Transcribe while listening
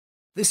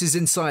This is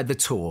Inside the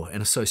Tour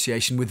in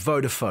association with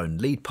Vodafone,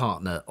 lead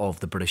partner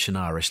of the British and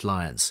Irish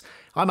Lions.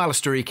 I'm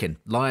Alastair Eykyn,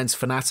 Lions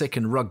fanatic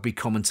and rugby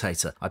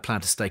commentator. I plan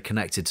to stay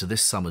connected to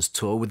this summer's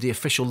tour with the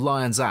official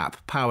Lions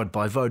app powered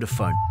by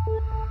Vodafone.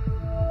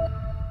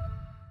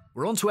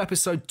 We're on to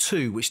episode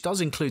 2, which does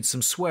include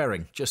some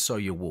swearing, just so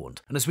you're warned.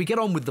 And as we get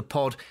on with the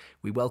pod,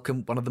 we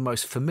welcome one of the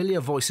most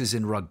familiar voices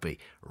in rugby,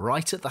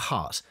 right at the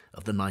heart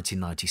of the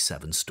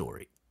 1997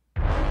 story.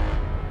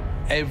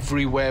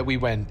 Everywhere we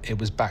went, it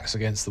was backs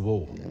against the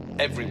wall.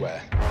 Everywhere.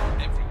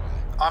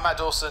 I'm Matt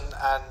Dawson,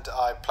 and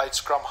I played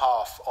scrum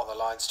half on the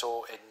Lions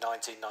tour in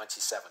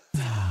 1997.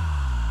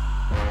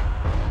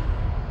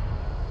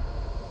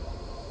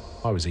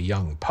 I was a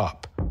young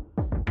pup,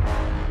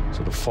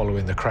 sort of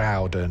following the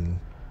crowd and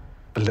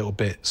a little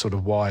bit sort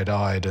of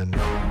wide-eyed and,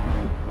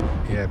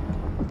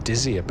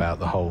 dizzy about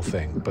the whole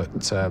thing.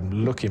 But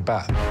looking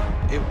back,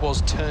 it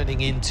was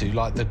turning into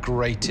like the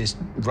greatest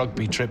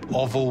rugby trip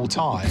of all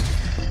time.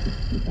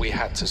 We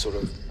had to sort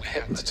of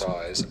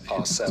hypnotise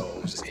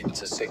ourselves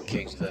into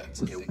thinking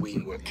that we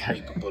were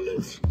capable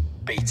of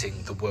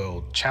beating the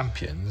world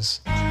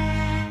champions.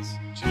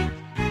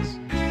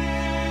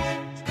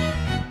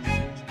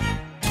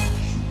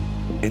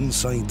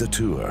 Inside the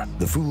Tour,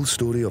 the full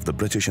story of the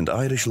British and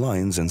Irish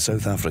Lions in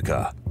South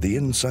Africa. The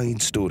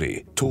inside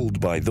story,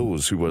 told by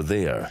those who were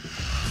there.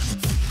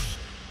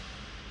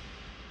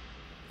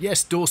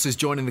 Yes, Dawes is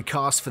joining the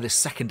cast for this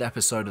second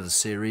episode of the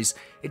series.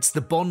 It's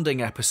the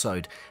bonding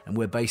episode, and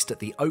we're based at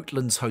the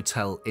Oatlands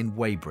Hotel in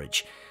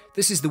Weybridge.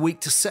 This is the week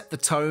to set the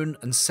tone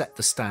and set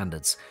the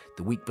standards.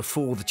 The week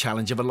before the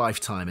challenge of a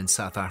lifetime in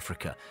South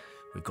Africa.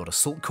 We've got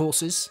assault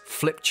courses,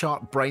 flip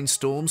chart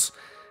brainstorms,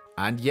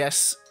 and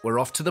yes, we're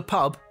off to the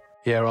pub.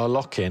 Yeah, our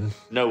lock-in.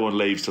 No one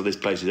leaves till this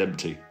place is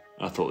empty.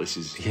 I thought this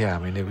is... Yeah, I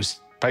mean, it was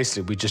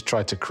basically we just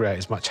tried to create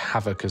as much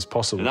havoc as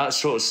possible. And that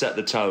sort of set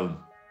the tone.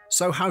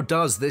 So how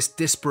does this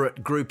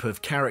disparate group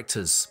of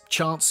characters,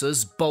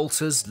 chancers,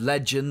 bolters,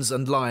 legends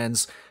and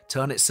lions,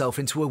 turn itself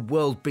into a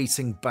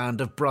world-beating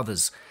band of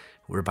brothers?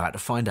 We're about to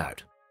find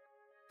out.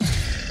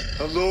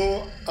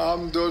 Hello,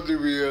 I'm Doddie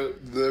Weir,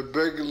 the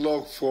big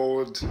lock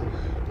forward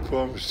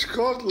from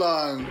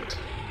Scotland.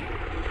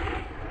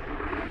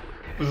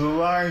 With the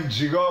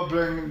Lions, you got to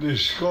bring the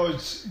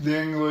Scots, the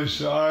English,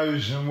 the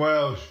Irish and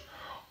Welsh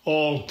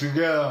all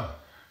together.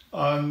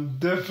 And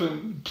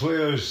different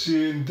players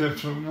see it in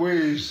different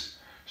ways.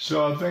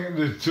 So I think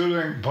the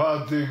touring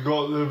party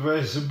got the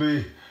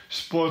recipe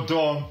spot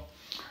on.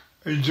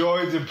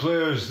 Enjoy the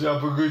players, they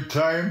have a good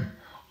time,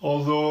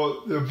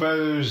 although they're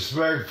very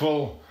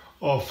respectful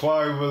of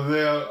why we're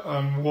there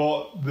and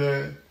what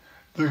the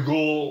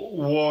goal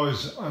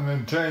was and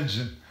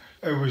intention.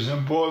 It was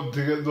important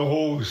to get the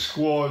whole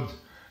squad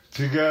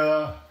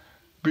together,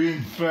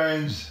 being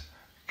friends,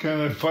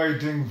 kind of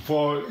fighting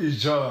for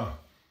each other.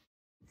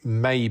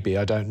 Maybe,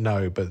 I don't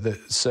know, but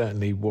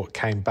certainly what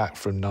came back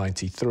from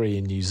 93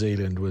 in New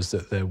Zealand was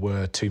that there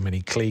were too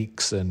many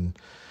cliques and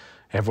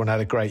everyone had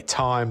a great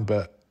time,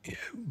 but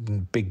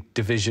big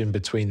division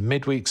between the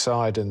midweek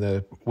side and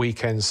the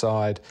weekend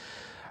side.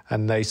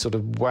 And they sort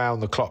of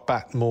wound the clock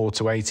back more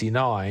to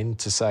 89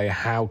 to say,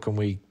 how can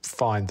we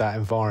find that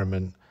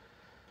environment?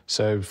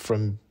 So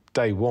from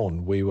day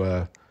one, we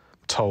were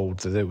told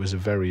that it was a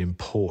very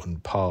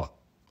important part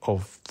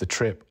of the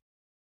trip.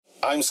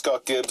 I'm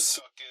Scott Gibbs.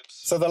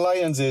 So the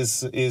Lions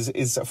is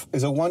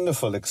a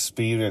wonderful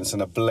experience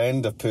and a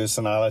blend of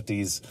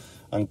personalities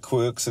and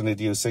quirks and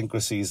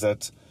idiosyncrasies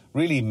that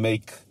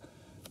really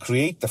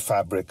create the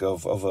fabric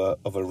of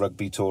a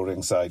rugby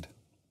touring side.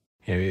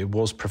 It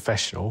was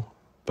professional,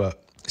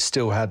 but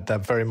still had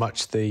that very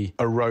much the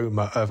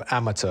aroma of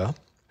amateur.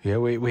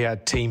 We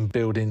had team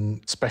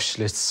building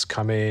specialists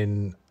come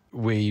in.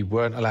 We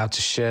weren't allowed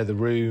to share the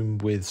room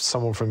with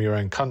someone from your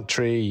own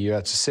country. You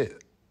had to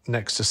sit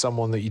next to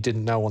someone that you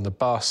didn't know on the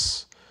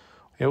bus.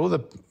 All the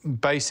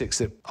basics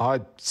that I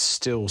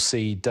still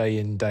see day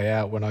in, day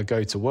out when I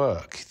go to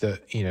work,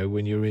 that,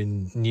 when you're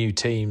in new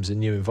teams and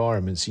new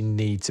environments, you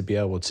need to be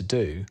able to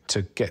do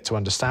to get to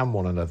understand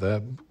one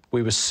another.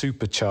 We were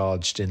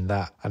supercharged in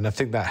that, and I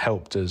think that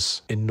helped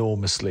us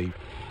enormously.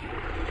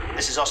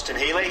 This is Austin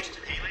Healy.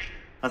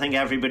 I think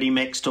everybody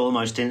mixed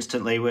almost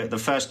instantly. The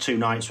first 2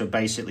 nights were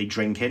basically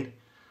drinking,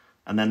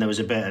 and then there was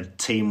a bit of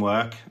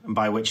teamwork, and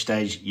by which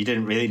stage you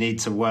didn't really need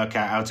to work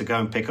out how to go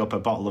and pick up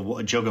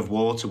a jug of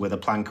water with a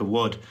plank of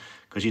wood,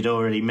 because you'd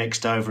already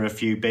mixed over a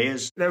few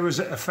beers. There was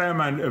a fair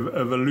amount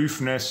of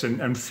aloofness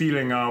and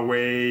feeling our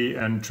way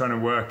and trying to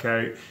work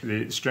out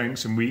the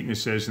strengths and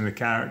weaknesses and the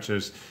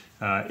characters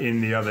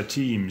in the other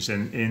teams.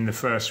 And in the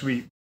first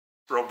week,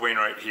 Rob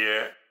Wainwright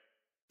here,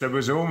 there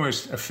was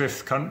almost a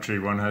fifth country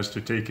one has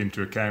to take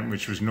into account,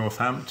 which was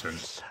Northampton.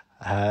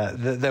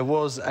 There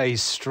was a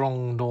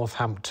strong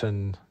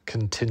Northampton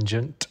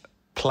contingent.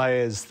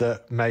 Players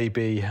that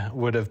maybe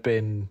would have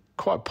been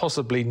quite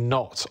possibly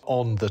not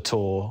on the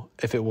tour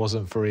if it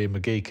wasn't for Ian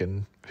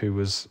McGeechan, who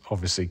was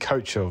obviously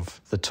coach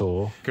of the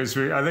tour. Because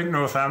I think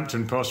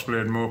Northampton possibly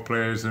had more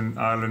players than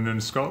Ireland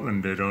and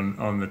Scotland did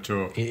on the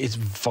tour. It's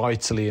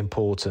vitally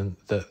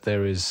important that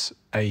there is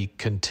a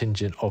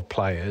contingent of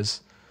players,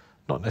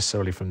 not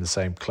necessarily from the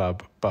same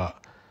club,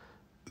 but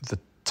the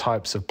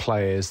types of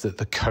players that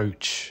the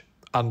coach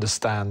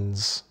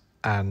understands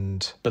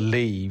and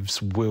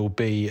believes will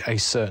be a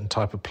certain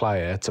type of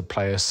player to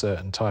play a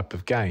certain type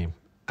of game.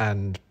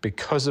 And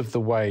because of the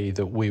way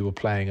that we were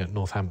playing at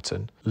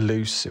Northampton,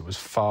 loose, it was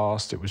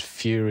fast, it was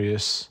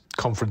furious,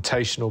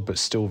 confrontational, but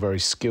still very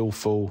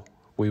skillful.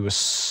 We were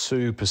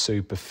super,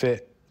 super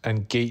fit.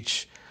 And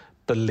Geach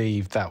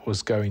believed that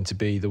was going to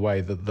be the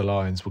way that the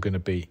Lions were going to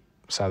beat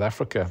South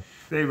Africa.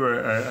 They were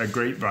a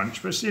great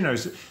bunch. But, you know,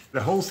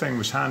 the whole thing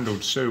was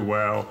handled so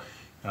well.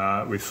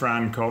 With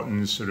Fran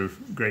Cotton's sort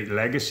of great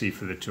legacy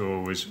for the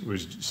tour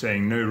was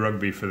saying no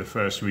rugby for the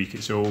first week.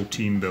 It's all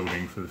team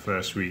building for the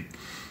first week.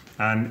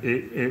 And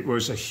it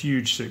was a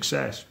huge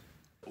success.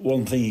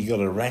 One thing you got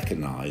to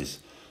recognise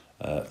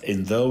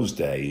in those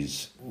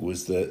days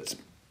was that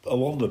a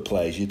lot of the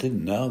players you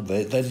didn't know.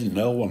 They didn't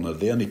know one another.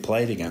 They only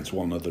played against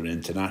one another in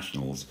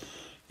internationals.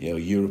 You know,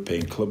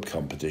 European club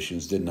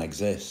competitions didn't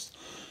exist.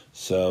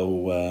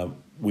 So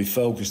we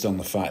focused on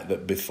the fact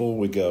that before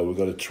we go, we've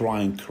got to try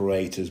and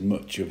create as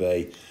much of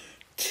a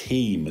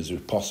team as we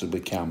possibly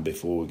can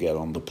before we get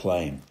on the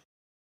plane.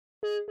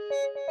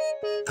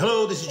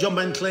 Hello, this is John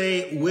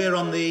Bentley. We're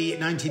on the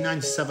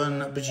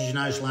 1997 British and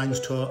Irish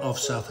Lions tour of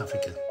South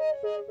Africa.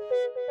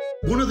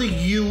 One of the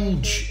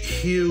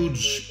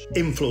huge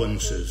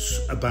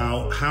influences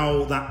about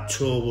how that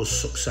tour was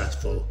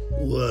successful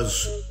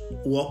was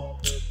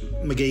what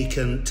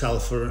McGeechan,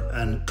 Telfer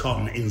and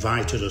Cotton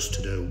invited us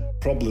to do.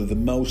 Probably the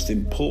most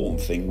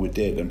important thing we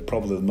did, and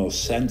probably the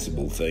most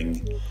sensible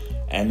thing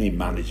any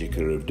manager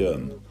could have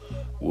done,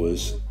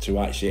 was to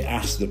actually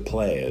ask the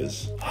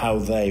players how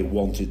they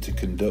wanted to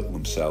conduct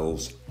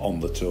themselves on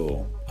the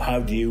tour.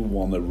 How do you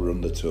want to run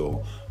the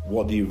tour?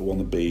 What do you want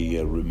to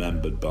be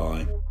remembered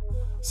by?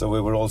 So we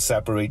were all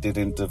separated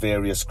into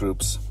various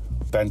groups.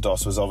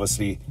 Bentos was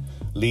obviously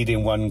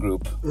leading one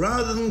group.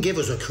 Rather than give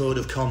us a code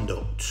of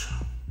conduct,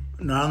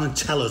 rather than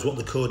tell us what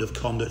the code of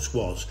conduct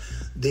was,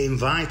 they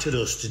invited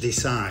us to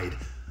decide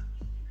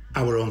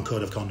our own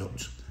code of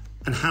conduct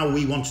and how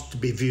we wanted to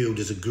be viewed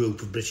as a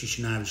group of British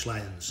and Irish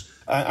Lions.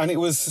 And it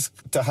was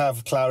to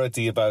have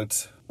clarity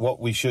about what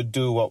we should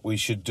do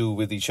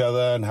with each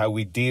other, and how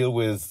we deal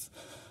with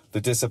the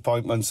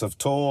disappointments of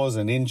tours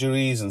and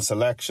injuries and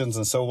selections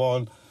and so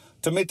on,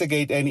 to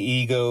mitigate any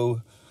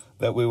ego,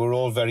 that we were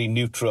all very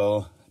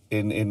neutral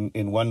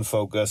in one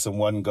focus and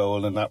one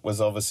goal, and that was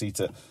obviously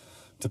to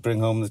bring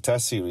home the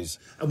Test series.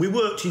 And we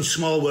worked in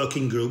small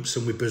working groups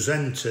and we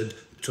presented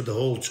to the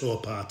whole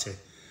tour party.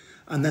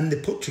 And then they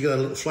put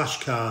together a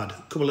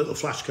couple of little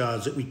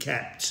flashcards that we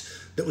kept,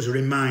 that was a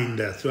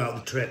reminder throughout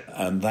the trip.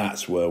 And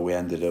that's where we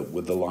ended up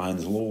with the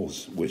Lions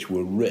laws, which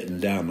were written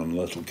down on a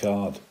little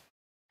card.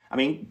 I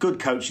mean, good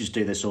coaches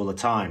do this all the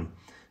time.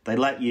 They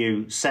let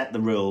you set the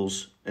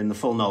rules in the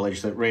full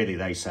knowledge that really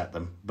they set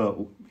them. But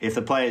if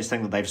the players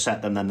think that they've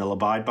set them, then they'll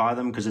abide by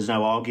them, because there's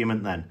no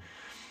argument then.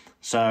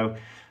 So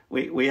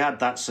we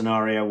had that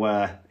scenario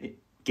where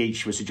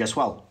Geach would suggest,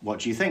 well, what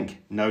do you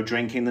think? No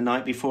drinking the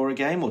night before a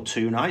game, or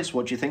 2 nights?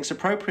 What do you think's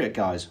appropriate,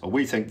 guys? Or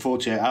we think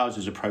 48 hours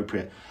is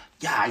appropriate.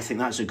 Yeah, I think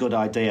that's a good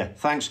idea.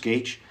 Thanks,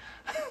 Geach.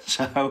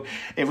 So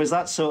it was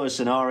that sort of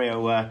scenario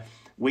where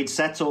we'd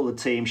set all the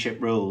teamship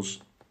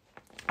rules,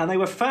 and they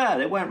were fair.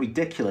 They weren't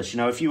ridiculous. You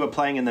know, if you were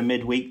playing in the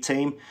midweek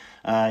team,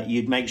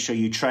 you'd make sure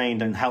you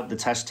trained and helped the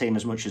test team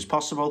as much as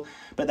possible.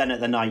 But then in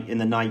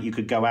the night, you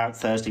could go out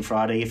Thursday,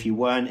 Friday. If you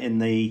weren't in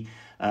the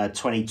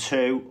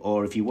 22,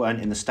 or if you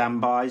weren't in the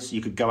standbys, you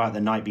could go out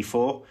the night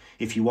before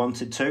if you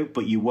wanted to,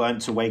 but you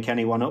weren't to wake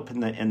anyone up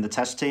in the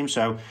test team.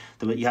 So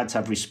you had to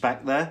have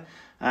respect there.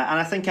 And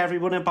I think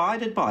everyone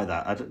abided by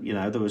that. You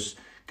know, there was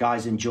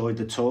guys enjoyed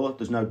the tour.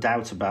 There's no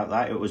doubt about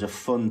that. It was a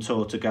fun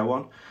tour to go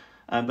on.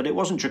 But it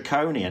wasn't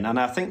draconian. And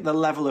I think the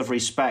level of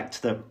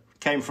respect that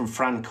came from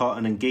Fran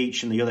Cotton and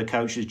Geach and the other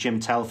coaches, Jim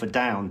Telfer,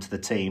 down to the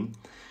team,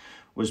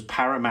 was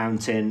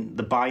paramount in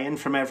the buy-in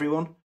from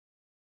everyone.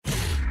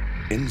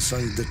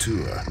 Inside the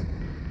Tour.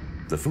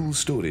 The full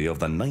story of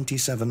the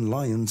 97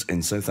 Lions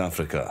in South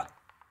Africa.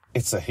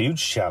 It's a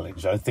huge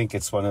challenge. I think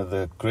it's one of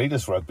the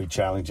greatest rugby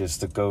challenges,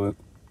 to go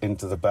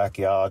into the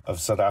backyard of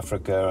South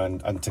Africa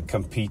and to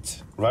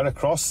compete right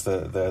across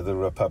the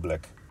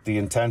Republic. The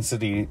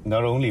intensity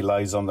not only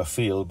lies on the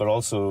field, but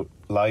also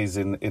lies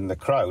in the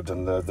crowd,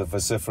 and the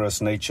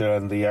vociferous nature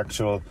and the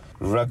actual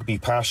rugby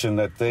passion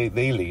that they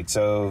lead.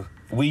 So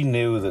we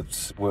knew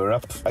that we're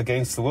up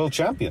against the world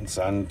champions,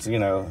 and, you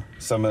know,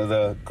 some of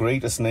the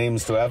greatest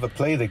names to ever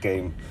play the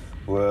game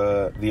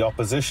were the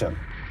opposition.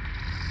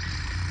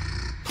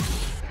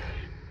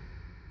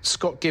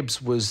 Scott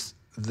Gibbs was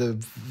the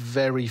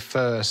very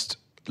first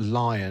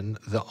Lion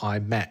that I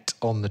met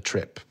on the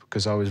trip,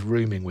 because I was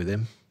rooming with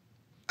him.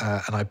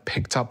 And I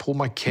picked up all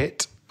my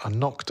kit. I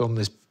knocked on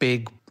this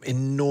big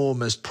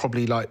enormous,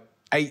 probably like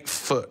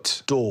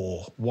 8-foot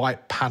door,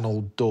 white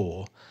panelled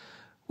door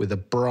with a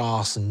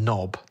brass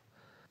knob.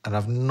 And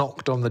I've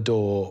knocked on the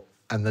door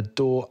and the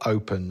door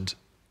opened.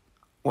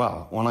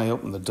 Well, when I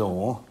opened the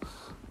door,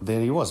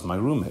 there he was, my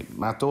roommate,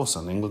 Matt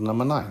Dawson, England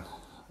number 9.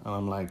 And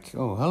I'm like,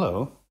 oh,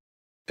 hello.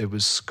 It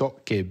was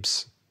Scott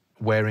Gibbs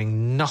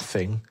wearing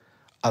nothing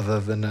other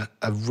than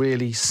a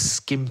really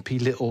skimpy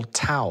little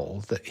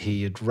towel that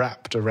he had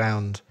wrapped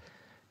around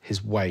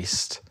his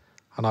waist.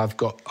 And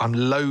I'm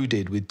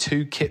loaded with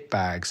 2 kit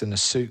bags and a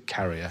suit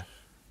carrier.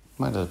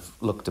 Might have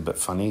looked a bit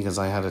funny because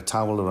I had a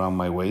towel around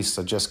my waist.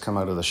 I'd just come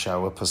out of the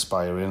shower,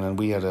 perspiring, and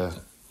we had a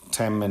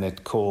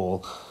 10-minute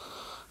call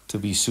to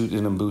be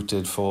suited and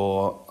booted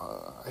for,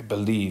 I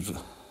believe,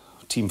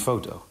 team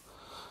photo.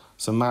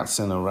 So Matt's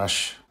in a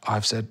rush.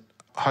 I've said,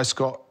 hi,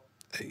 Scott.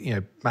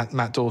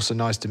 Matt Dawson,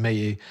 nice to meet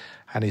you.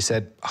 And he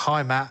said,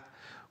 hi, Matt,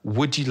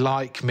 would you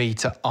like me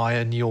to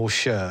iron your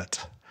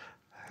shirt?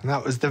 And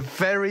that was the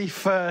very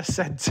first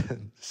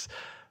sentence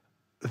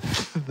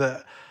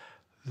that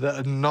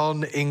a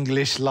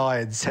non-English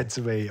Lion said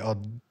to me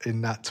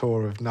in that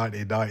tour of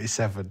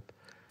 1997.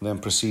 Then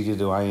proceeded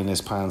to iron his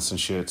pants and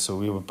shirt, so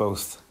we were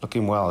both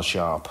looking well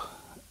sharp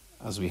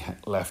as we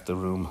left the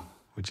room.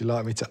 Would you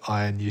like me to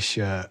iron your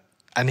shirt?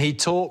 And he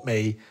taught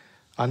me,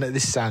 I know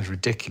this sounds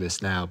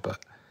ridiculous now,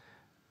 but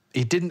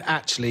he didn't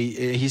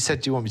actually, he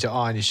said, do you want me to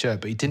iron your shirt?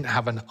 But he didn't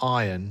have an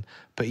iron,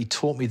 but he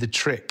taught me the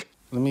trick.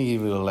 Let me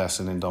give you a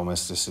lesson in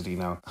domesticity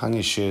now. Hang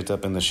your shirt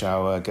up in the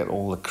shower, get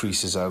all the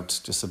creases out,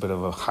 just a bit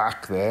of a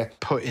hack there.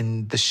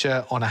 Putting the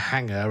shirt on a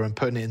hanger and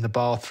putting it in the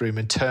bathroom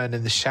and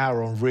turning the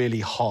shower on really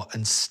hot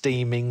and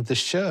steaming the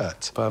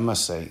shirt. But I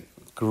must say,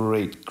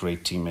 great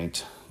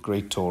teammate,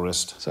 great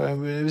tourist. So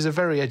it was a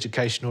very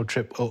educational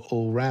trip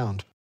all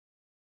round.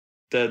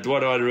 What do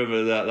I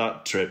remember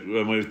that trip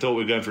when we thought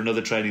we were going for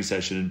another training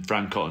session and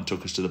Fran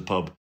took us to the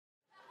pub?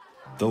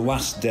 The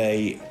last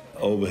day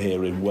over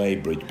here in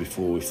Weybridge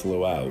before we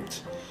flew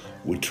out,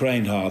 we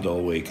trained hard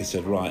all week and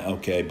said, right,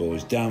 OK,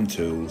 boys, down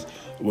tools,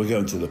 we're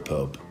going to the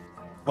pub.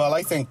 Well,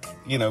 I think,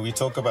 we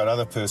talk about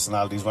other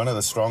personalities. One of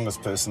the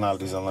strongest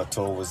personalities on the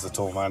tour was the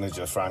tour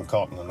manager, Fran,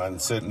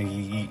 and certainly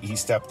he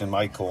stepped in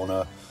my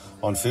corner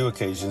on few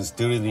occasions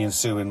during the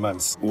ensuing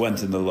months. We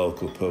went in the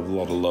local pub, a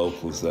lot of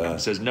locals there. It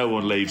says no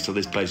one leaves till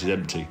this place is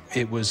empty.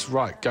 It was,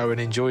 right, go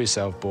and enjoy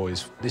yourself,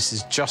 boys. This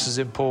is just as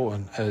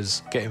important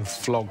as getting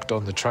flogged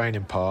on the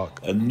training park.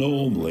 And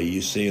normally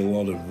you see a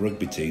lot of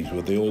rugby teams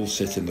where they all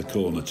sit in the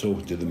corner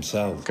talking to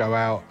themselves. Go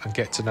out and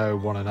get to know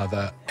one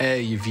another,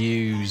 air your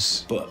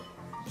views. But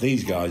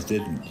these guys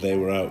didn't. They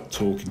were out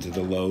talking to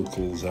the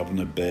locals, having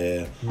a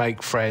beer.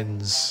 Make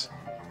friends,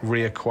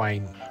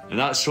 reacquaint. And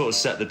that sort of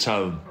set the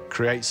tone.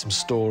 Create some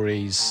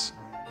stories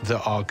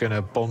that are going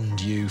to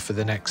bond you for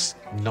the next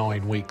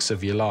 9 weeks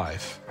of your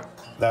life.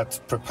 That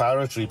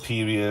preparatory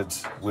period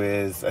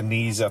with a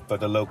knees up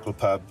at a local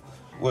pub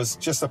was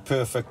just a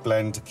perfect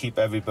blend to keep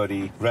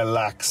everybody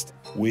relaxed.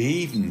 We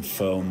even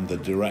phoned the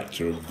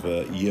director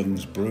of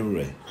Young's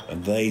Brewery,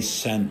 and they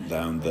sent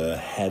down the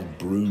head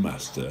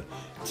brewmaster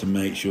to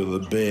make sure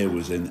the beer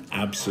was in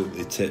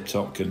absolutely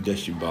tip-top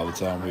condition by the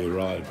time we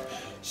arrived.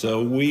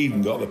 So we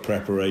even got the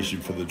preparation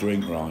for the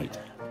drink right.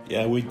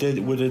 Yeah, we did.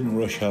 We didn't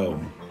rush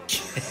home.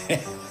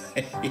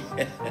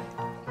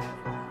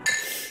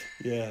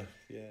 Yeah.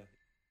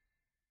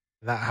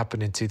 That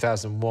happened in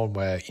 2001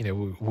 where, we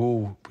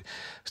all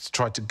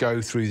tried to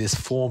go through this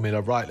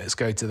formula, right, let's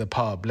go to the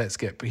pub, let's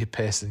get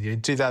pissed. And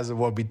in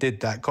 2001 we did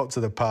that, got to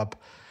the pub,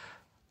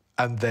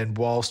 and then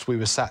whilst we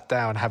were sat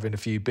down having a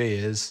few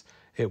beers,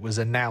 it was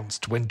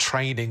announced when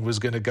training was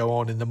going to go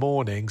on in the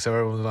morning. So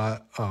everyone was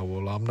like, oh,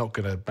 well, I'm not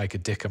going to make a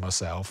dick of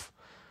myself,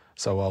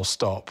 so I'll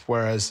stop.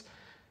 Whereas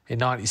in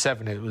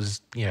 97, it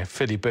was,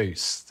 Philly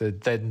boots.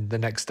 Then the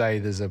next day,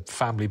 there's a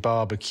family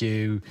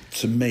barbecue.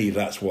 To me,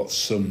 that's what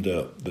summed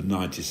up the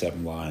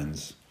 97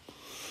 Lions.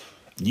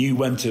 Knew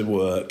when to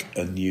work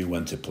and knew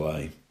when to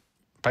play.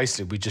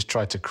 Basically, we just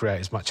tried to create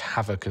as much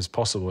havoc as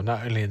possible,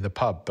 not only in the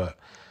pub, but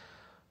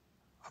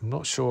I'm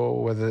not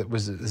sure whether it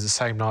was the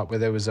same night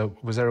where was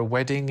there a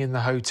wedding in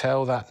the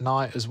hotel that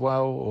night as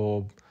well,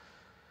 or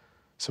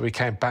so we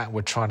came back.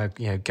 We're trying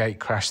to gate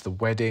crash the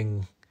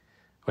wedding.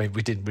 I mean,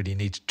 we didn't really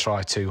need to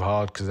try too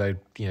hard because they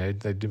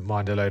didn't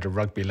mind a load of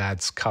rugby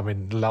lads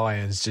coming,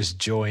 Lions just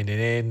joining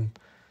in.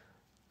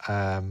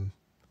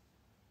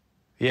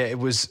 It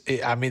was.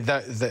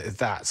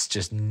 That's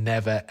just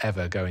never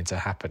ever going to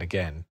happen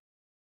again.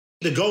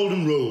 The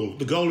golden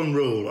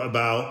rule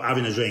about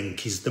having a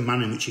drink is the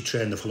manner in which you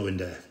train the following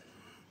day.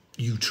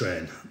 You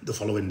train the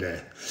following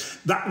day.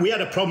 That we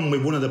had a problem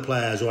with one of the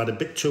players who had a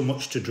bit too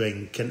much to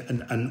drink and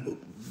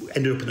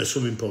ended up in a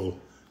swimming pool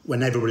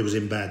when everybody was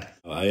in bed.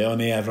 I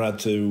only ever had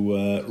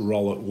to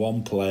roll at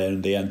one player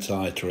in the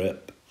entire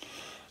trip,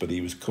 but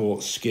he was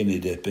caught skinny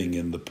dipping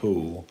in the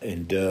pool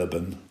in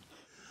Durban.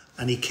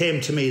 And he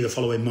came to me the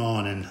following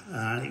morning,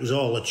 and it was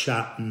all a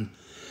chat, and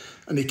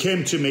he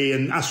came to me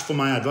and asked for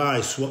my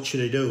advice. What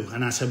should I do?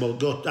 And I said, well,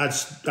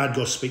 I'd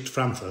go speak to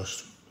Fran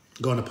first,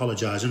 go and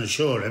apologise and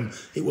assure him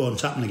it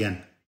won't happen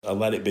again. I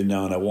let it be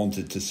known I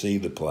wanted to see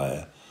the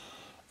player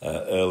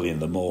early in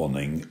the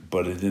morning,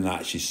 but I didn't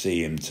actually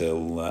see him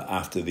till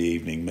after the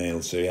evening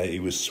meal. So he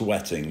was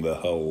sweating the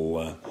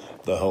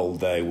whole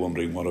day,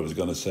 wondering what I was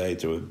going to say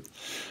to him.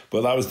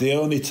 But that was the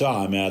only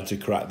time I had to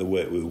crack the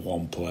whip with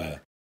one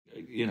player.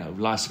 You know,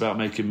 life's about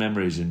making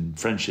memories and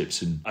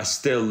friendships, and I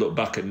still look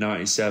back at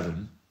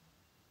 97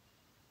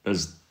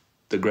 as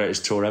the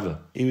greatest tour ever.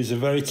 He was a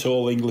very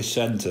tall English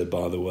centre,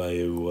 by the way,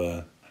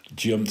 who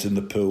jumped in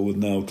the pool with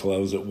no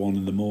clothes at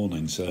 1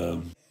 a.m,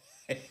 so...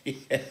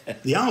 Yeah.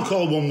 The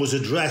alcohol one was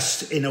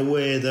addressed in a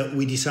way that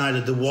we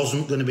decided there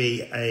wasn't going to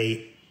be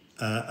a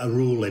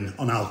ruling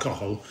on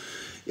alcohol.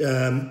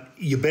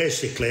 You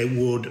basically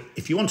would,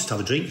 if you wanted to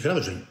have a drink, you could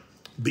have a drink,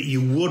 but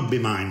you would be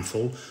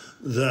mindful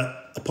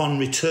that upon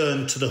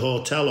return to the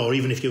hotel, or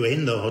even if you were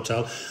in the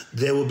hotel,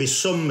 there would be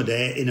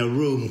somebody in a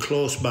room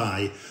close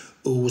by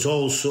who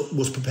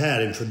was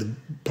preparing for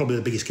probably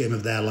the biggest game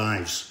of their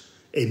lives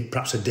in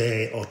perhaps a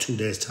day or 2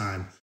 days'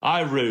 time.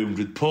 I roomed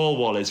with Paul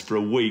Wallace for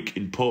a week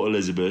in Port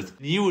Elizabeth.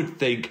 You would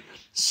think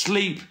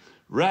sleep,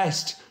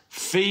 rest,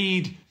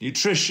 feed,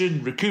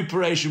 nutrition,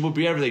 recuperation would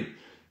be everything.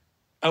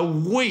 A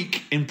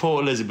week in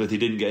Port Elizabeth, he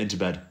didn't get into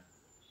bed.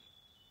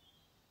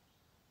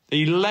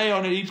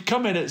 He'd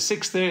come in at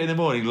 6:30 in the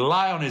morning,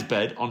 lie on his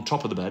bed, on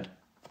top of the bed.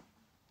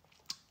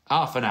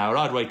 Half an hour,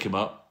 I'd wake him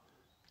up,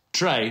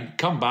 train,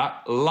 come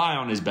back, lie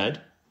on his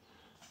bed.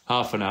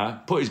 Half an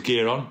hour, put his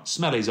gear on,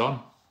 smellies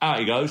on, out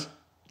he goes,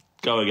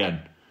 go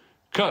again.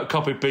 Cut,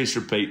 copy, paste,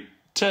 repeat,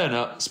 turn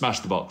up, smash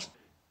the box.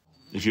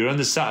 If you're on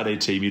the Saturday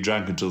team, you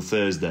drank until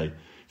Thursday.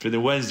 If you're in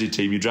the Wednesday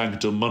team, you drank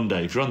until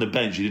Monday. If you're on the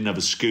bench, you didn't have a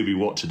Scooby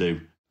what to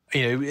do.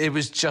 You know, it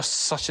was just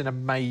such an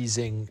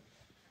amazing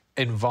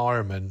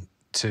environment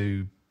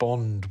to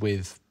bond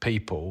with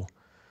people.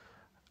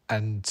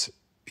 And,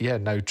 yeah,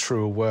 no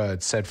truer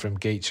word said from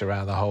Geach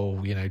around the whole,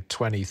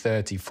 20,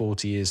 30,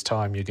 40 years'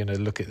 time, you're going to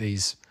look at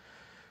these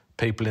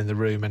people in the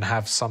room and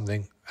have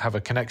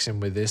a connection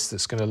with this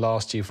that's going to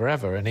last you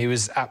forever. And he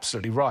was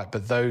absolutely right.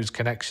 But those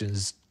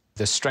connections,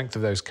 the strength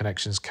of those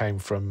connections came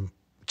from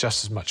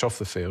just as much off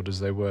the field as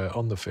they were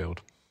on the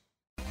field.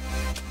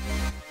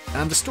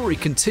 And the story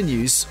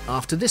continues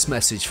after this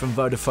message from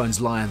Vodafone's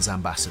Lions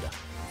ambassador.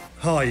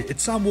 Hi,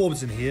 it's Sam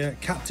Warburton here,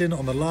 captain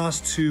on the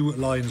last 2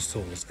 Lions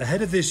tours.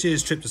 Ahead of this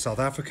year's trip to South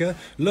Africa,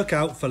 look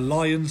out for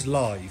Lions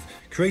Live,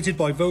 created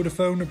by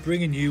Vodafone,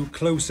 bringing you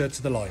closer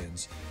to the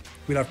Lions.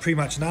 We'll have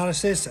pre-match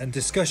analysis and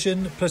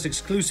discussion, plus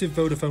exclusive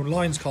Vodafone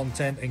Lions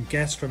content and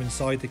guests from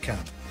inside the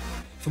camp.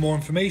 For more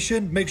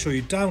information, make sure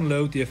you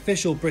download the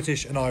official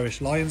British and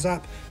Irish Lions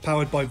app,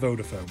 powered by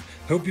Vodafone.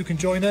 Hope you can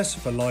join us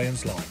for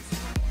Lions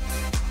Live.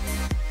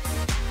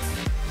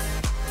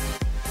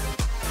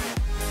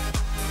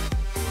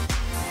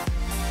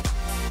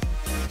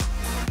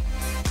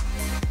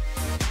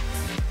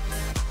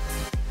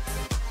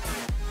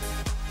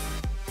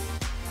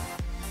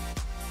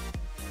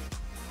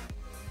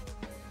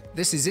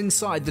 This is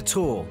Inside the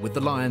Tour with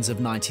the Lions of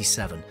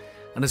 97.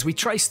 And as we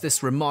trace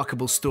this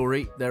remarkable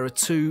story, there are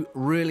 2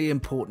 really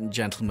important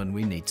gentlemen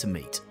we need to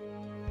meet.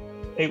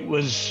 It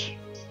was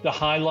the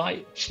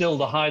highlight, still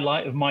the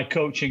highlight of my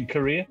coaching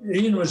career.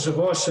 Ian was the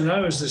boss and I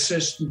was the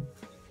assistant,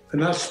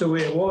 and that's the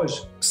way it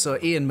was. Sir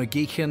Ian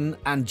McGeechan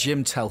and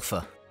Jim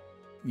Telfer.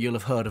 You'll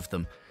have heard of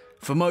them.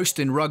 For most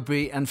in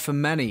rugby and for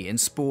many in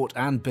sport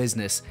and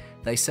business,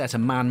 they set a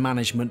man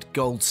management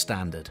gold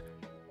standard.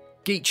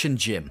 Geach and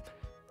Jim.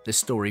 This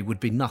story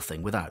would be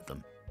nothing without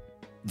them.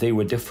 They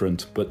were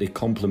different, but they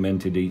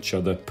complemented each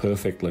other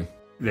perfectly.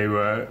 They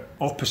were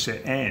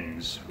opposite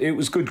ends. It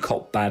was good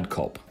cop, bad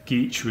cop.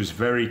 Geach was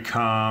very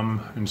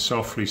calm and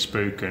softly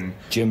spoken.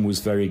 Jim was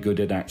very good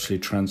at actually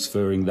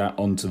transferring that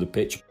onto the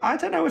pitch. I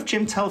don't know if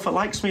Jim Telfer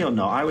likes me or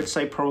not. I would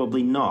say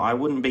probably not. I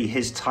wouldn't be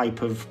his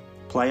type of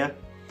player.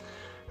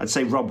 I'd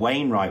say Rob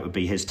Wainwright would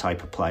be his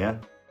type of player.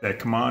 Their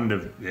command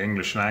of the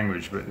English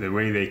language, but the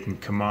way they can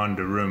command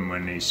a room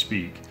when they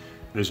speak,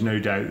 there's no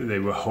doubt that they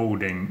were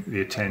holding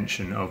the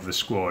attention of the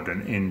squad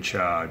and in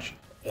charge.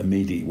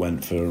 Immediately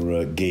went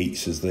for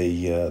Geets as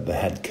the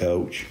head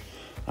coach.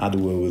 Had a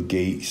word with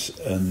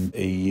Geets and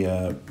he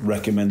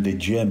recommended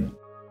Jim.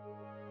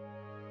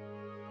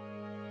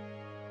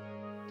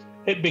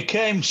 It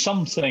became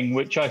something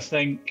which I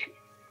think,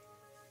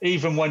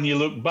 even when you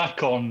look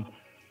back on,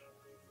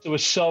 there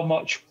was so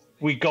much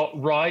we got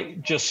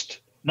right, just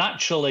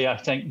naturally, I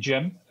think,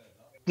 Jim.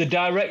 The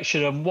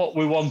direction and what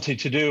we wanted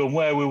to do and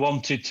where we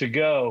wanted to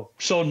go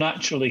so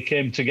naturally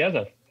came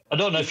together. I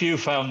don't know if you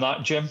found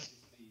that, Jim.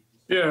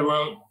 Yeah,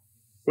 well,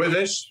 with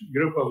this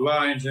group of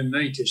Lions in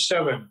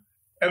 97,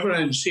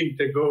 everything seemed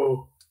to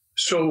go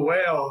so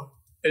well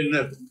in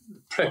the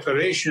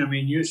preparation. I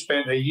mean, you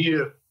spent a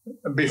year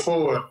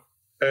before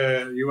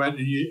you went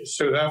to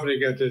South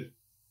Africa to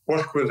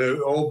work with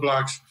the All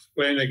Blacks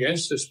playing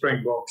against the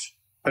Springboks.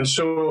 And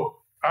so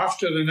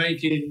after the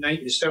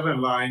 1997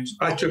 Lions,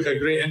 I took a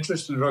great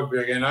interest in rugby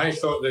again. I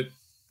thought that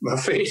my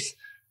faith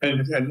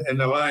in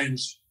the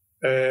Lions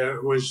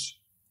was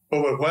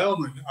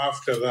overwhelming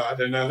after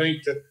that. And I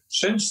think that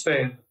since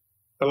then,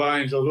 the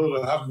Lions, although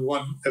they haven't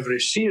won every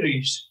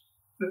series,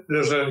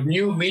 there's a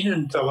new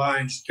meaning to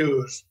Lions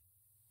tours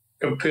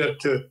compared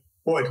to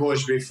what it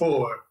was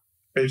before.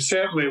 It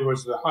certainly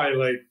was the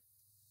highlight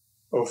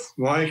of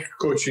my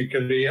coaching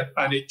career,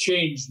 and it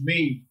changed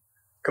me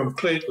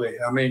completely.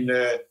 I mean,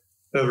 the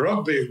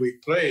rugby we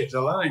played,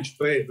 the Lions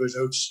played, was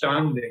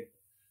outstanding.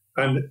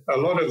 And a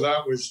lot of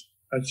that was,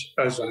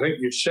 as I think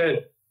you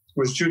said,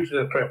 was due to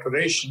the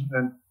preparation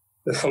and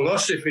the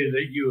philosophy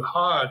that you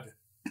had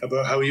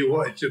about how you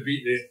wanted to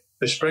beat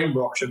the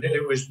Springboks. And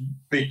it was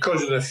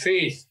because of the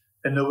faith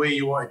in the way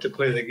you wanted to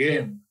play the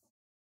game.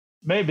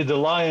 Maybe the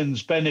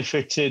Lions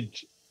benefited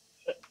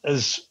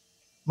as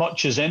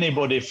much as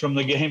anybody from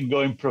the game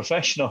going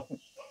professional.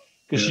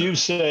 Because you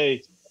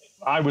say,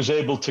 I was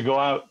able to go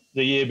out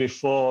the year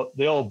before,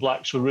 the All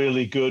Blacks were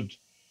really good,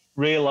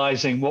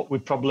 realising what we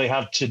probably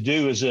had to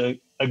do as a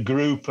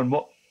group and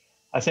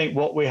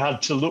what we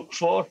had to look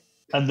for.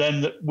 And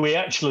then we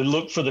actually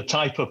looked for the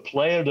type of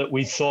player that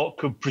we thought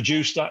could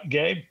produce that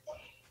game.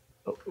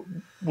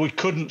 We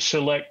couldn't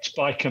select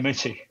by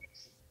committee.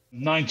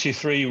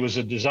 93 was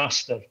a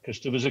disaster because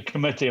there was a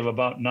committee of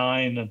about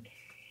 9, and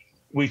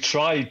we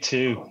tried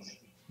to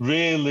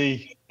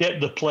really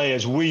get the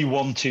players we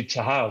wanted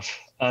to have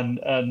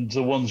and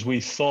the ones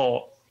we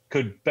thought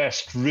could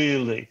best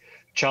really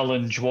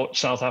challenge what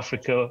South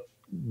Africa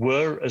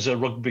were as a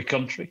rugby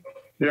country.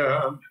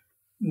 Yeah,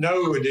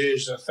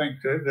 nowadays I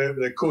think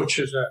the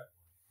coaches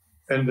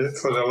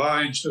for the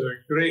Lions are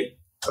a great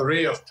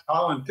array of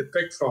talent to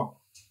pick from.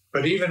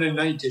 But even in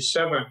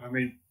 97, I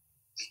mean,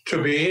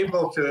 to be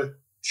able to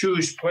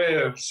choose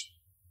players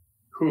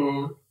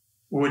who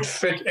would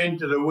fit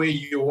into the way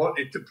you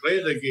wanted to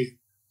play the game,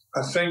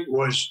 I think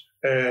was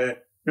the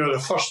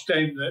first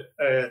time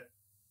that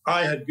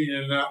I had been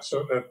in that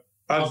sort of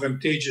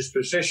advantageous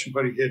position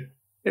where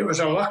it was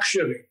a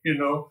luxury,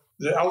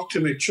 The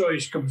ultimate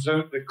choice comes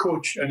down to the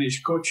coach and his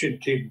coaching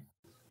team.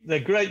 The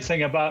great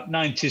thing about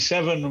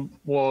 97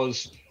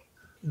 was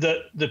that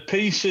the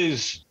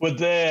pieces were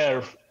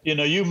there.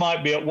 You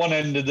might be at one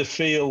end of the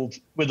field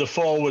with the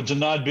forwards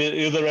and I'd be at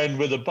the other end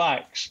with the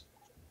backs.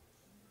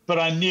 But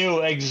I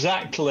knew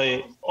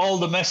exactly all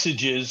the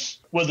messages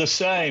were the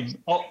same.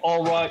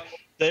 All right,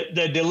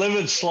 they're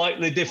delivered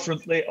slightly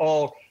differently,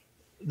 or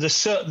there's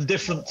certain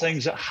different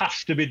things that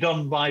have to be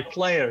done by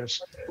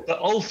players. But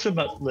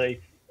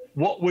ultimately,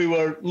 what we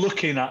were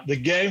looking at, the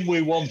game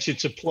we wanted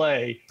to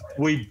play,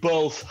 we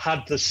both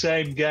had the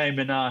same game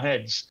in our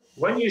heads.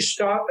 When you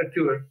start a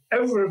tour,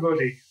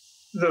 everybody,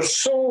 their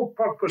sole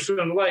purpose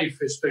in life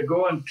is to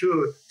go on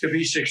tour to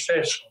be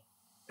successful.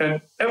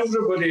 And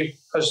everybody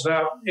has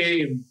that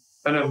aim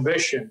and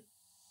ambition.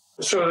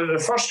 So the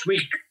first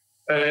week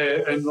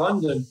in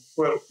London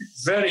were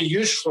very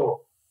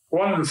useful.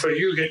 One, for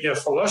you getting your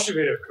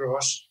philosophy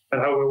across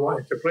and how we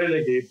wanted to play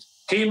the game.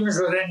 Teams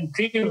within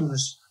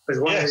teams was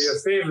one of your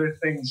favourite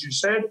things you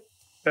said.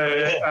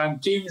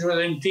 And teams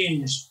within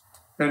teams.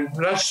 And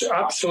that's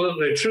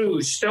absolutely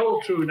true,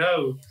 still true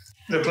now.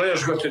 The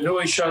players got to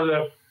know each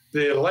other,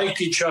 they like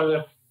each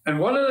other. And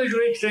one of the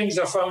great things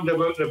I found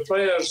about the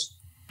players,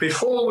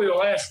 before we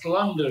left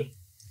London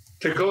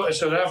to go to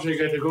South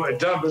Africa, to go to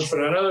Durban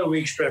for another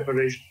week's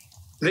preparation,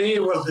 they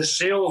were the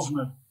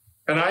salesmen.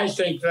 And I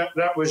think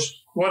that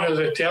was one of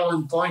the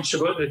telling points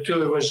about the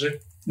tour, was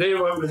that they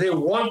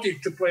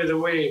wanted to play the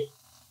way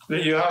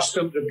that you asked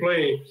them to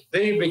play.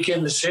 They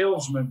became the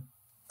salesmen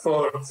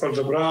for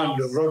the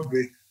brand of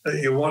rugby that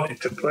you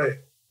wanted to play.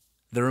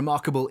 The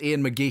remarkable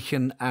Ian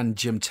McGeechan and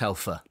Jim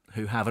Telfer,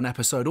 who have an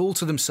episode all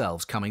to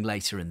themselves coming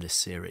later in this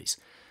series.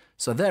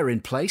 So they're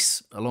in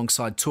place,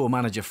 alongside tour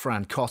manager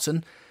Fran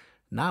Cotton.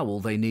 Now all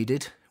they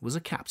needed was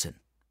a captain.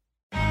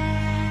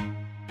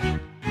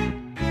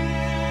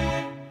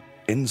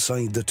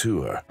 Inside the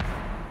tour.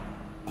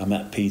 I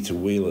met Peter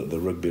Wheel at the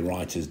Rugby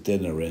Writers'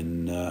 Dinner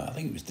in, I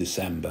think it was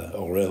December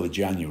or early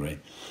January.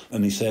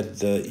 And he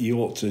said, you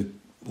ought to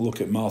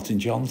look at Martin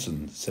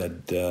Johnson.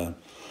 Said,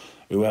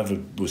 whoever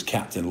was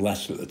captain of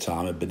Leicester at the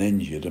time had been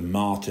injured and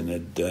Martin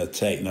had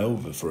taken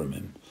over from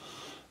him.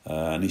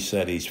 And he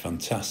said he's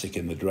fantastic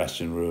in the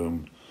dressing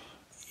room.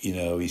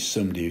 He's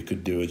somebody who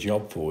could do a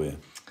job for you.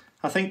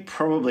 I think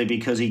probably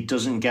because he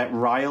doesn't get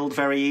riled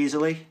very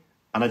easily.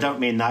 And I don't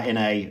mean that in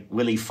a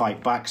will he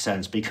fight back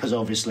sense, because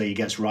obviously he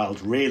gets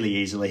riled really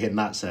easily in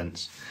that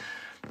sense.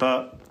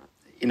 But,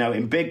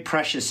 in big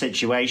pressure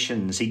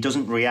situations, he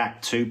doesn't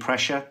react to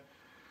pressure.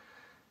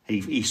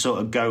 He sort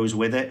of goes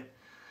with it.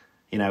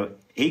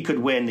 He could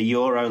win the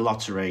Euro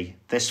lottery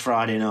this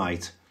Friday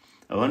night,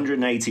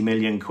 180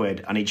 million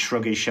quid, and he'd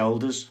shrug his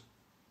shoulders.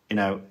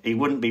 He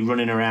wouldn't be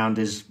running around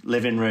his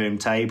living room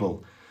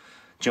table,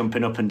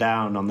 jumping up and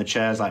down on the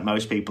chairs like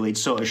most people. He'd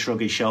sort of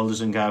shrug his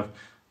shoulders and go,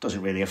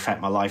 doesn't really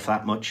affect my life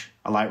that much.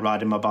 I like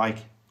riding my bike.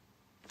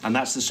 And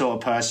that's the sort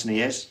of person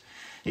he is.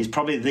 He's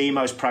probably the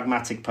most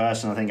pragmatic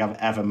person I think I've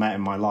ever met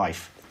in my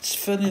life. It's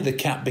funny, the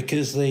cap,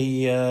 because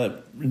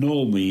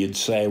normally you'd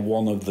say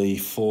one of the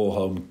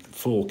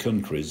four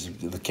countries,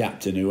 the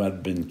captain who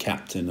had been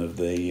captain of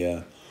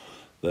the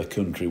their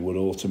country would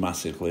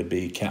automatically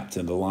be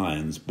captain of the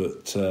Lions,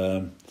 but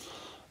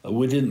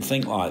we didn't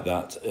think like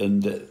that,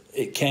 and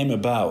it came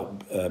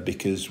about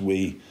because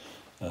we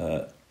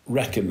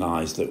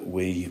recognised that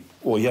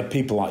you had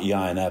people like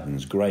Ian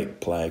Evans,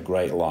 great player,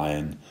 great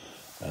Lion,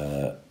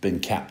 been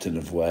captain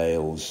of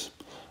Wales,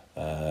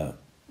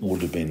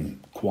 would have been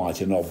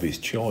quite an obvious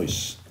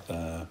choice.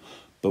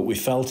 But we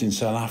felt in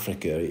South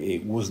Africa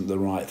it wasn't the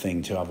right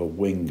thing to have a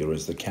winger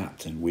as the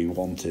captain. We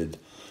wanted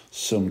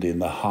somebody in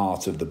the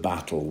heart of the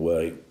battle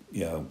where,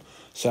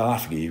 South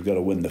Africa, you've got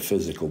to win the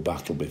physical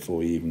battle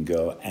before you even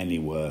go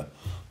anywhere,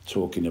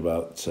 talking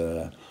about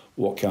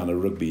what kind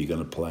of rugby you're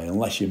going to play.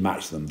 Unless you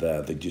match them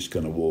there, they're just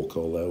going to walk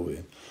all over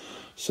you.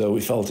 So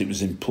we felt it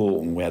was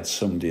important we had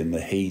somebody in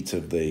the heat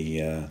of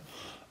the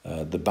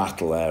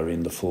battle area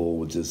in the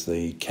forwards as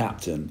the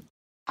captain.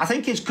 I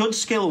think his good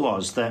skill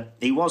was that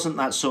he wasn't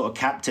that sort of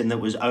captain that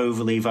was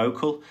overly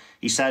vocal.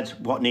 He said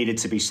what needed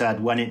to be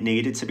said when it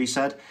needed to be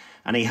said.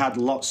 And he had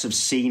lots of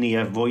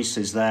senior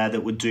voices there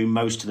that would do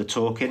most of the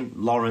talking.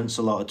 Lawrence,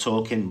 a lot of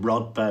talking.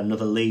 Rodber,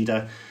 another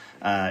leader.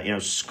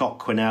 Scott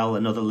Quinnell,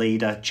 another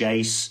leader.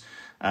 Jace,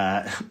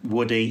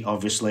 Woody,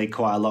 obviously,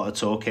 quite a lot of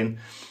talking.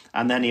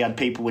 And then he had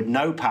people with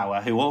no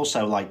power who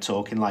also liked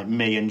talking, like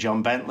me and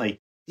John Bentley.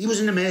 He was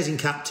an amazing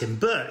captain,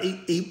 but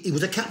he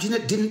was a captain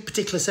that didn't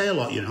particularly say a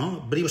lot,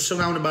 but he was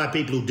surrounded by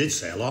people who did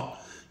say a lot.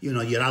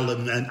 Your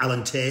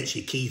Alan Tates,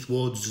 your Keith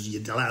Woods,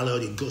 your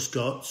Delilah, your Gus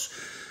Gotts,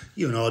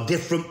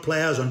 different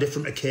players on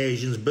different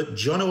occasions, but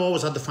Jono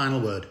always had the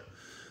final word.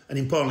 And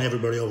importantly,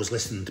 everybody always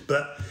listened.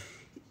 But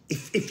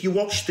if you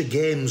watch the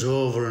games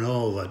over and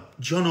over,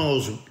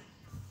 Jono's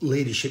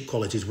leadership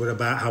qualities were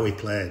about how he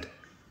played.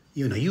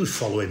 You'd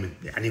follow him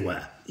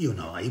anywhere. He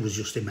was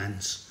just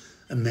immense,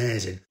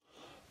 amazing.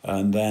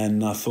 And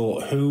then I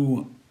thought,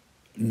 who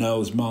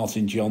knows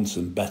Martin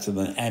Johnson better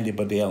than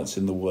anybody else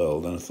in the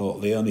world? And I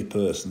thought the only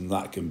person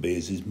that can be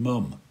is his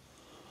mum.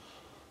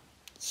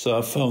 So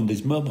I phoned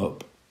his mum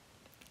up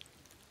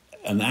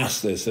and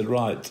asked her, said,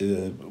 right,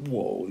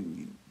 talk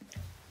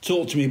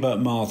to me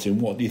about Martin.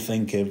 What do you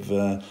think of,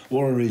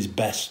 what are his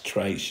best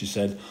traits? She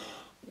said,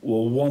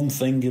 well, one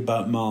thing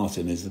about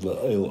Martin is that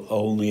he'll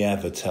only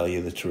ever tell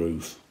you the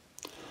truth.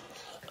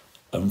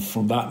 And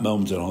from that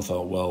moment on, I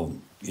thought, well,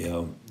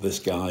 this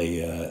guy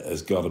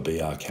has got to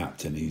be our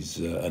captain. He's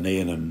and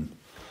Ian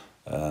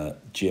and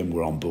Jim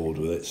were on board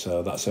with it,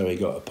 so that's how he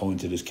got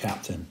appointed as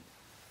captain.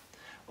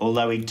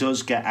 Although he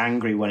does get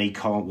angry when he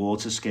can't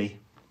water ski.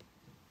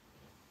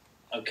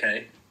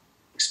 Okay,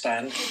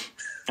 expand.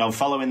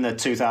 Following the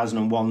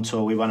 2001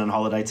 tour, we went on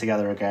holiday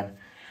together again.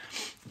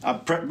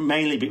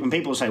 Mainly when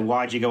people say,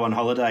 why'd you go on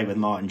holiday with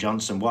Martin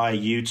Johnson? Why are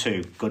you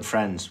two good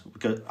friends?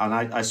 And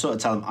I sort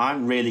of tell him,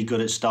 I'm really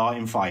good at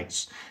starting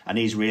fights and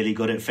he's really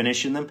good at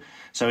finishing them.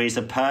 So he's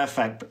the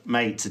perfect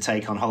mate to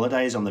take on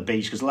holidays on the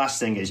beach, because the last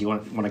thing is you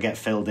want to get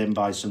filled in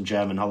by some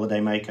German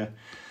holidaymaker.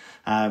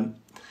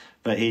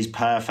 But he's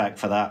perfect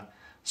for that.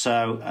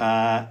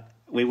 So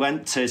we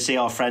went to see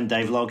our friend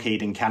Dave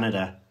Lougheed in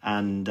Canada,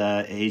 and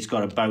he's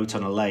got a boat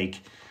on a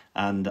lake.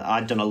 And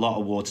I'd done a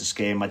lot of water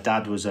skiing. My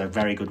dad was a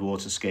very good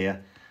water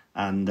skier.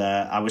 And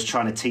I was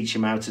trying to teach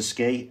him how to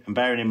ski. And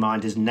bearing in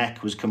mind his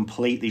neck was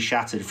completely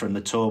shattered from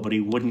the tour, but he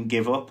wouldn't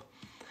give up.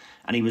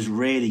 And he was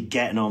really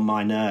getting on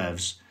my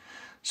nerves.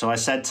 So I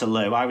said to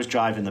Lou, I was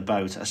driving the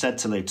boat. I said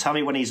to Lou, tell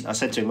me when I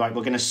said to him, right,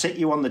 we're going to sit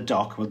you on the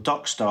dock. We'll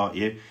dock start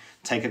you.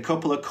 Take a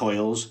couple of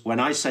coils. When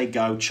I say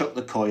go, chuck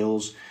the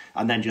coils.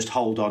 And then just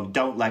hold on.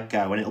 Don't let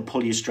go. And it'll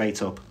pull you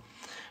straight up.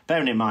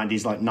 Bearing in mind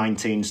he's like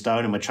 19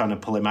 stone and we're trying to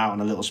pull him out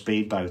on a little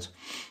speedboat.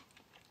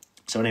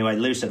 So anyway,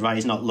 Lou said, right,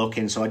 he's not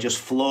looking. So I just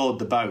floored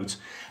the boat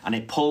and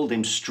it pulled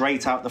him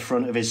straight out the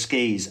front of his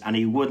skis and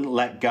he wouldn't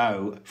let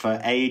go for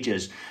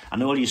ages.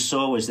 And all you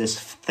saw was this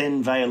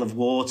thin veil of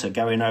water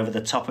going over the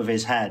top of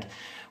his head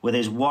with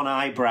his one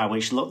eyebrow,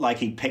 which looked like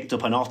he picked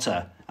up an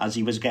otter as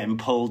he was getting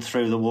pulled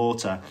through the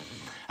water.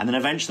 And then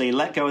eventually he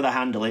let go of the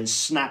handle, it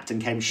snapped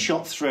and came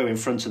shot through in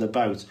front of the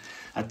boat.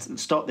 I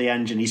stopped the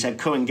engine. He said,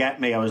 come and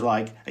get me. I was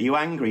like, are you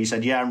angry? He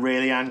said, yeah, I'm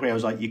really angry. I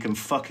was like, you can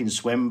fucking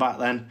swim back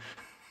then.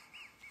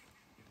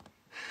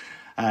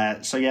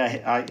 So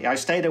yeah, I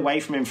stayed away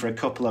from him for a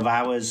couple of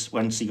hours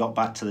once he got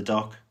back to the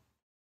dock.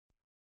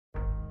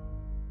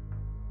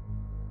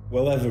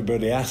 Well,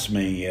 everybody asked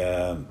me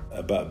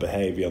about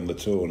behaviour on the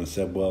tour, and I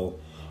said, well,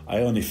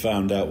 I only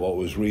found out what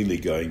was really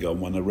going on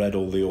when I read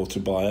all the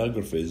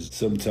autobiographies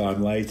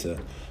sometime later.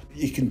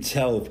 You can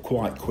tell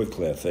quite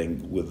quickly, I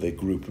think, with the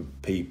group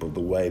of people, the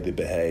way they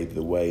behave,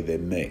 the way they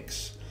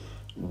mix,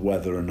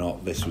 whether or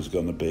not this was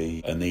going to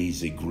be an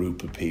easy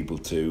group of people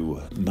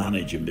to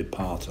manage and be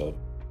part of.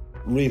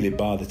 Really,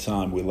 by the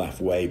time we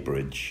left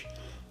Weybridge,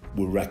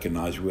 we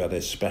recognised we had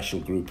a special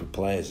group of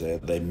players there.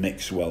 They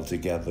mixed well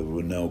together, there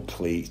were no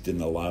cliques,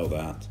 didn't allow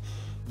that.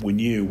 We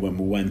knew when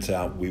we went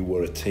out we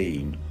were a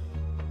team.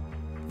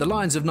 The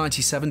Lions of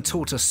 97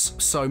 taught us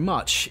so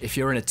much. If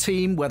you're in a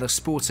team, whether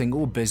sporting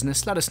or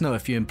business, let us know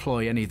if you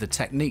employ any of the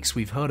techniques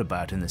we've heard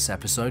about in this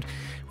episode.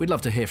 We'd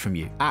love to hear from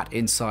you at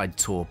Inside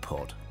Tour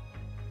Pod.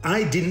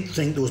 I didn't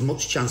think there was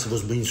much chance of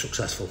us being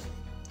successful.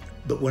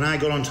 But when I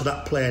got onto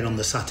that plane on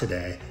the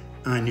Saturday,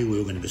 I knew we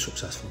were going to be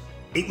successful.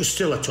 It was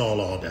still a tall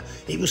order.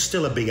 It was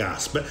still a big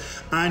ask. But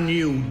I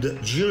knew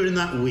that during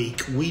that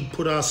week, we'd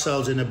put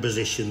ourselves in a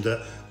position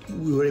that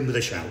we were in with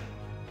a shout.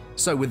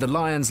 So with the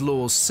Lions'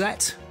 laws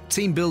set,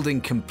 team building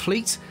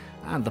complete,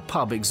 and the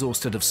pub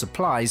exhausted of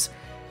supplies,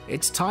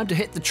 it's time to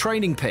hit the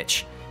training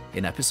pitch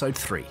in episode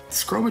 3.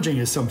 Scrummaging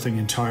is something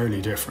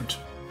entirely different.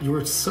 You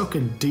were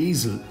sucking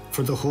diesel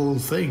for the whole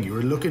thing. You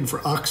were looking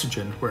for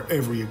oxygen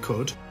wherever you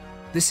could.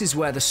 This is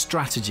where the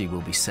strategy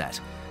will be set.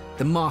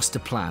 The master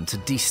plan to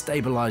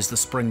destabilise the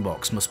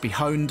Springboks must be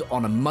honed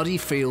on a muddy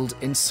field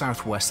in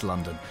southwest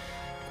London.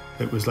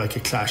 It was like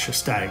a clash of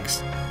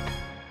stags.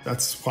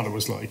 That's what it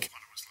was like.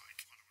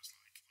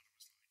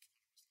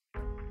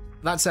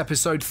 That's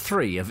episode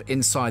 3 of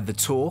Inside the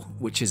Tour,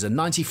 which is a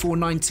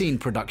 94-19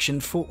 production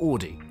for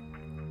Auddy.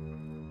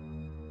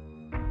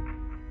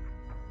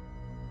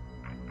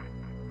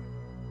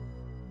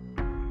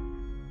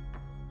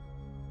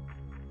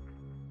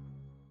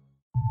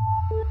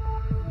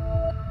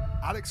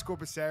 Alex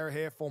Corbicera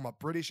here, former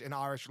British and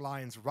Irish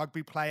Lions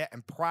rugby player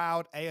and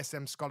proud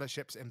ASM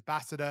Scholarships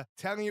ambassador,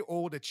 telling you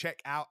all to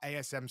check out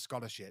ASM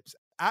Scholarships.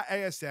 At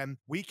ASM,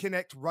 we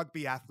connect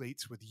rugby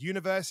athletes with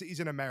universities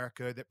in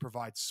America that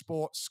provide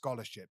sports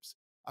scholarships.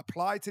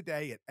 Apply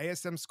today at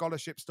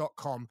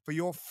asmscholarships.com for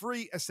your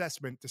free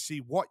assessment to see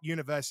what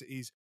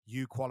universities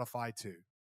you qualify to.